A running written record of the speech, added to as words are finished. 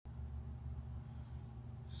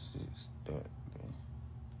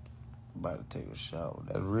About to take a shower.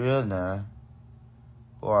 That's real now.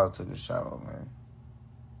 Or I took a shower, man.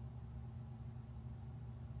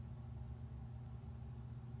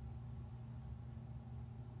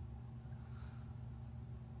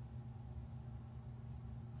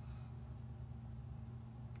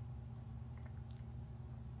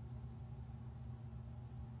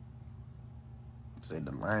 Say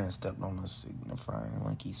the lion stepped on the signifying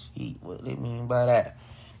monkey's feet. What do they mean by that?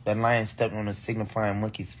 That lion stepped on the signifying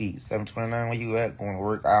monkey's feet. 729, where you at? Going to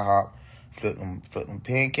work, IHOP. Flip them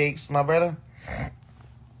pancakes, my brother.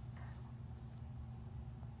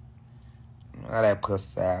 All that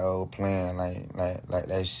pussy out playing like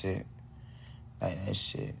that shit. Like that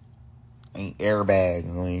shit. Ain't airbag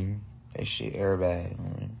on you. That shit airbag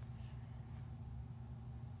on you.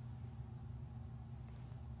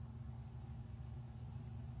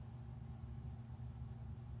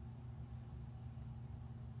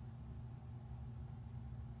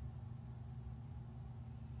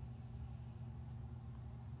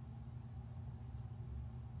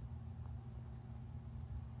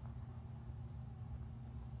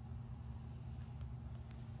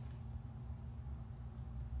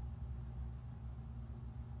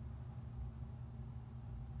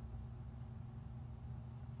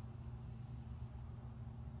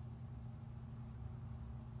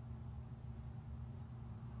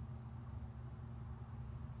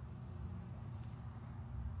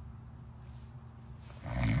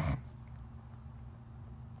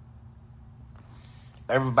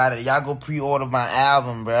 Everybody, y'all go pre-order my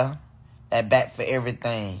album, bro. That Back for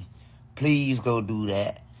Everything. Please go do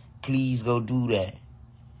that. Please go do that.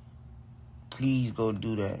 Please go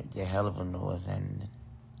do that. Yeah, hell of a noise. And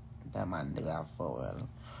that my nigga out for it.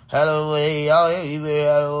 Hello, y'all.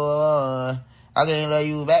 I can't let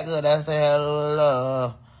you back, cause that's a hell of a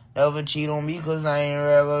love. Never cheat on me, cause I ain't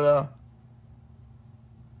regular.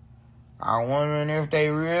 I'm wondering if they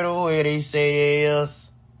real the way they say they is.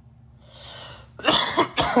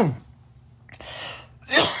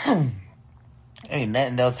 Ain't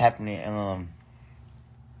nothing else happening in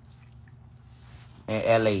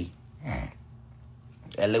LA.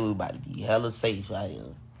 LA, we about to be hella safe out here.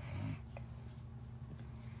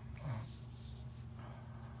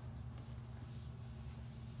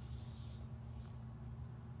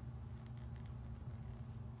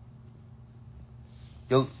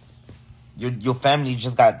 Your family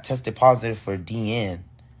just got tested positive for DN.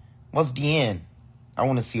 What's DN? I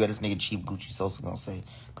want to see what this nigga Chief Gucci Sosa gonna say.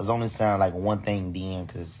 Because it only sound like one thing, DN,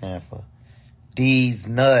 because it stand for these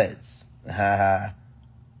nuts. Haha.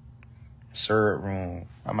 Syrup room.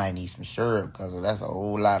 I might need some syrup because that's a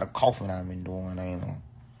whole lot of coughing I've been doing, ain't I?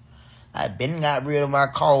 I been got rid of my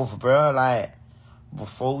cough, bro. Like,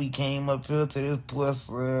 before we came up here to this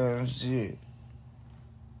pussy and shit.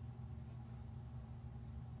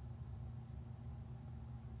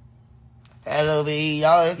 Hello, B,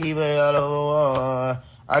 y'all keep it all over.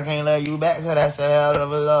 I can't let you back, cause that's a hell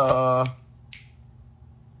of a law.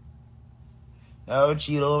 Never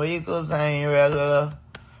cheat on me, cause I ain't regular.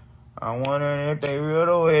 I'm wondering if they real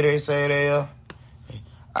the way they say they are.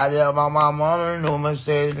 I just about my mama no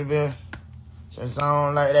message to be. Since I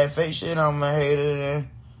don't like that fake shit, I'm a hater then.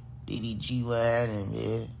 DDG, what happened,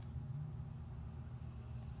 man?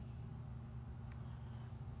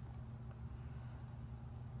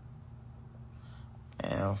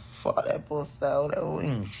 Man, fuck that pussy out. That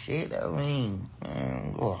ain't shit. That ain't,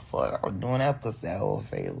 man. Oh, fuck. I was doing that pussy out whole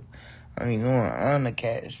favor. I mean, doing on the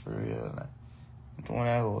cash for real. Like, I'm doing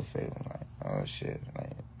that whole favor. Like, oh, shit.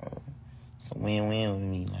 Like, it's a win-win with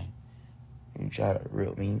me. Like, you try to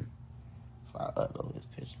rip me if I upload this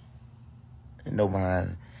picture. And no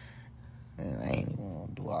behind. Man, I ain't even gonna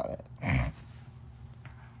do all that.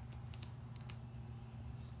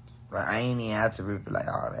 Like, I ain't even have to rip it like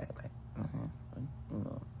all that. Like, you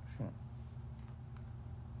know, shit.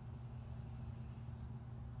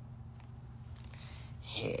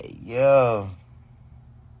 Hey, yo.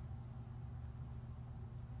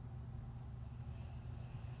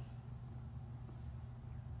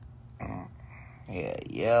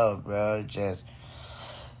 Yeah, bro. Just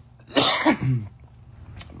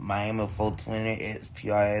Miami 420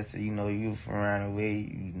 XPRS. So you know you from around the way.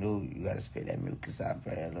 You know you gotta spit that mucus out,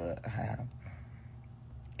 bro.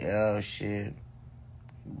 Yo, shit.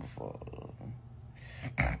 Before.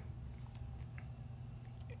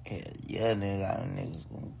 Yeah, nigga, niggas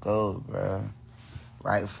gonna go, bro.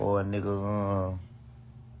 Right for a nigga,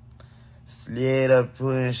 slid up here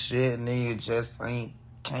and shit, nigga just ain't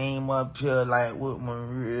came up here like with my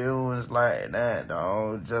real ones like that,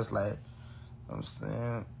 dog. Just like, I'm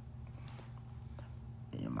saying,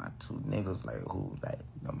 and my two niggas like who like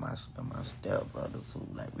my step brothers who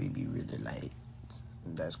like we be really like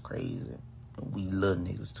that's crazy. And we little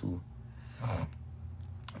niggas too.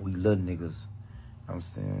 We little niggas. I'm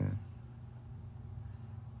saying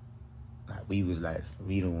like we was like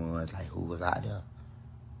we the ones like who was out there.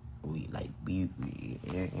 We like we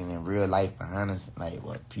in real life behind us like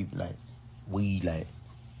what people like we like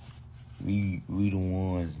we the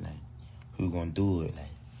ones like who gonna do it like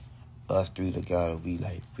us three together. We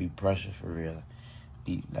like we pressure for real.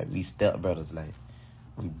 We step brothers like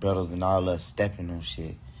we brothers and all us stepping on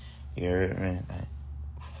shit. You heard me? Like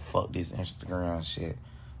fuck this Instagram shit.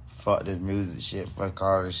 Fuck this music shit. Fuck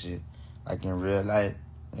all this shit. Like in real life,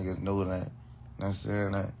 niggas know that. You know what I'm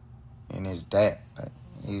saying? Like, and it's that. Like,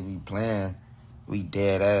 niggas be playing. We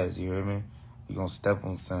dead ass, you hear me? We gonna step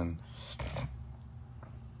on something.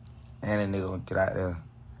 And a nigga gonna get out there.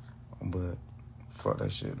 But fuck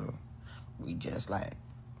that shit though. We just like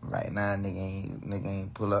right now nigga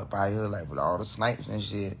ain't pull up out here like with all the snipes and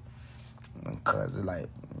shit. Cause it's like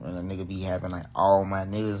when a nigga be having like all my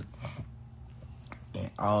niggas and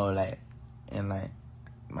all like and like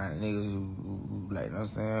my niggas who like, you know what I'm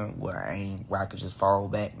saying? Where I could just fall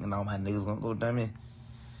back and all my niggas gonna go dummy.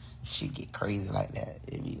 Shit get crazy like that.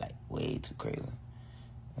 It be like way too crazy.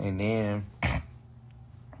 And then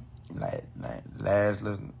like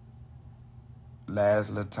last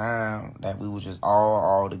little time that we was just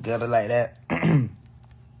all together like that,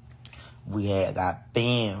 we had got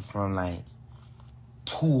banned from like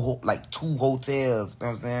two hotels. You know what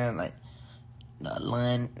I'm saying? Like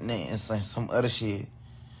London and some other shit.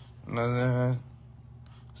 You know what I'm saying?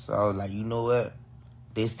 So I was like, you know what?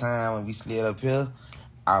 This time when we slid up here,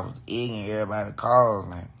 I was egging everybody calls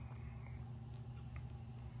like.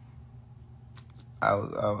 I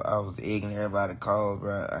was egging everybody calls,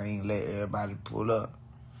 bro. I ain't let everybody pull up.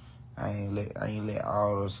 I ain't let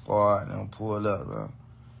all the squad and them pull up, bro.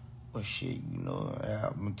 But shit, you know, I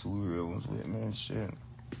have my two real ones with me and shit.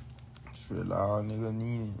 It's real all niggas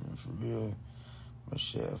need it, for real. But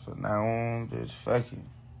shit, from now on, bitch, fuck it.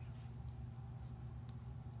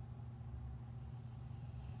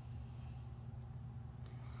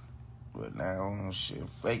 But now on shit,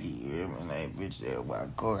 fuck it, you hear me? Like, bitch, everywhere I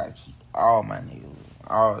go, I keep all my niggas,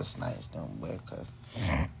 all the snipes, them boy, cuz.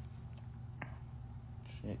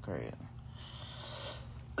 Shit crazy.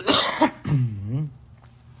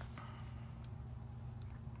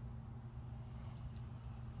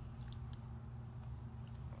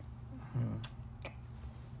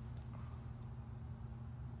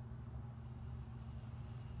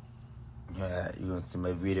 Yeah, you gonna see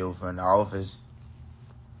my video from the office?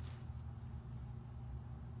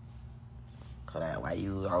 Cause that why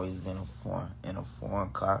you always in a foreign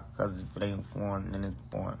car? Cause if it ain't foreign, then it's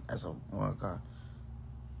foreign. That's a foreign car.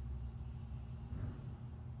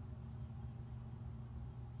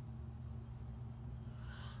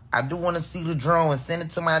 I do want to see the drone. Send it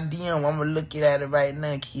to my DM. I'm gonna look at it right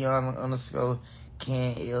now. Keon _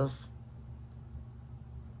 Can if.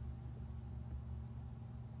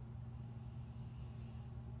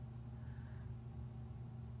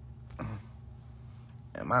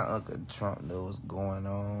 And my Uncle Trump knew what's going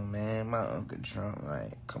on, man. My Uncle Trump,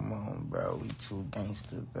 like, come on, bro. We too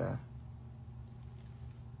gangster, bro.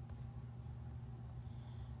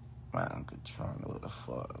 My Uncle Trump knew what the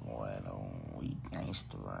fuck going on. We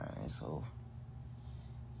gangster around this whole.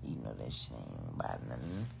 You know that shit ain't about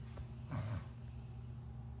nothing.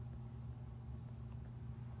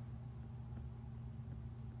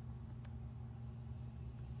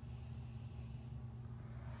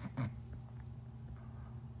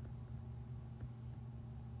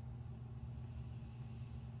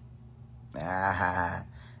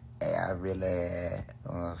 Hey, I really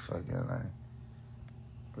fucking like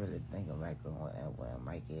really thinking back on what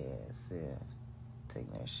Mike had said.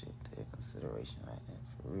 Taking that shit into consideration like that.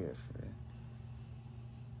 For real, for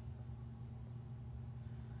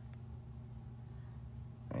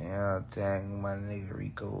real. Yeah, I'm tagging my nigga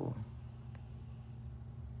Rico.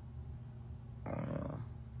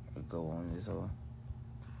 Rico on this whole.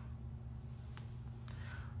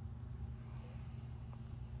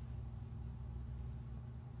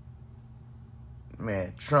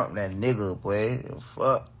 Man, Trump that nigga, boy.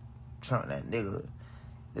 Fuck. Trump that nigga.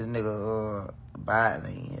 This nigga, Biden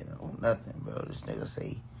ain't hit on nothing, bro. This nigga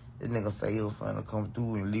say he was finna come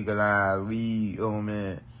through and legalize weed. Oh,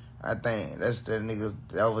 man. I think that was that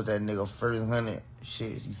nigga first 100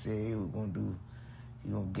 shit he said he was gonna do.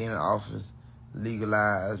 He gonna get in office,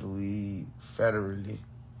 legalize weed federally.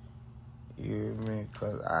 You hear me?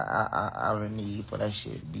 Cause I would need for that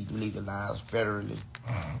shit to be legalized federally.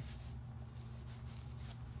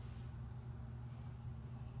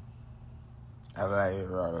 I like it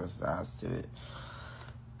raw those styles to it.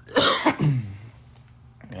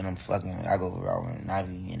 And I go raw with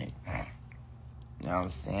Navi in it. You know what I'm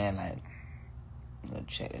saying? Like, go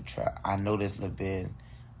check the trap. I noticed a little bit.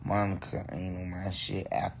 Monica ain't on my shit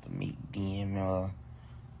after me DM her.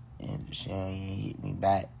 And she ain't hit me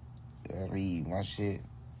back. I read my shit.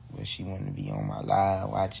 But she wanted to be on my live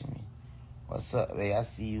watching me. What's up, babe? I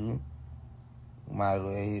see you. You might as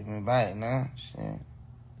well hit me back now. Shit.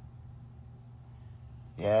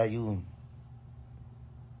 Yeah, you.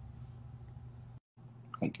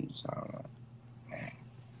 Thank you so much.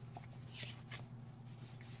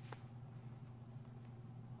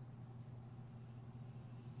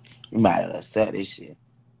 You might as well set this shit.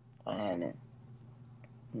 Man,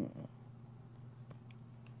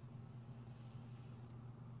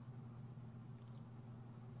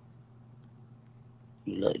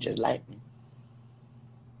 you look just like me.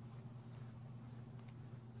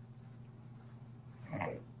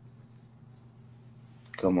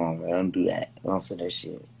 Come on, man. Don't do that. Don't say that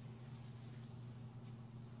shit.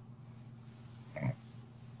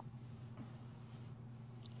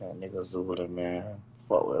 That nigga Zuda, man.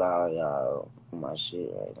 Fuck with all y'all on my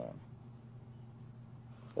shit right now.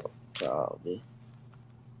 Fuck y'all, bitch.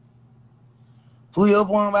 Pull your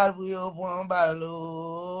point by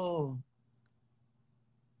low.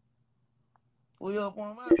 Pull your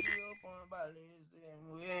point by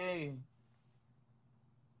way.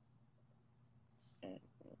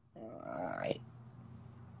 Alright.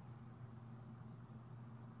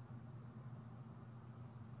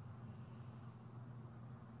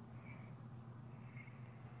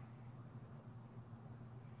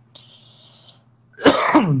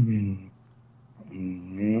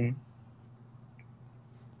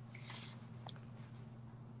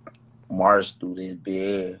 March through this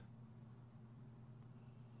bed.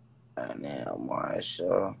 And now March,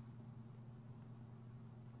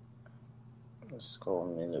 let's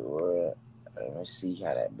go in the world. Let me see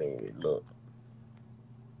how that baby look.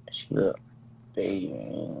 She look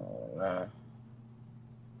baby, nah.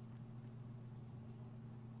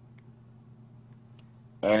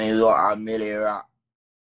 And it look a million rock.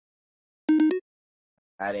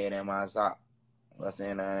 I did in my sock. What's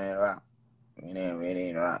in that rock? It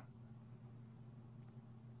ain't rock.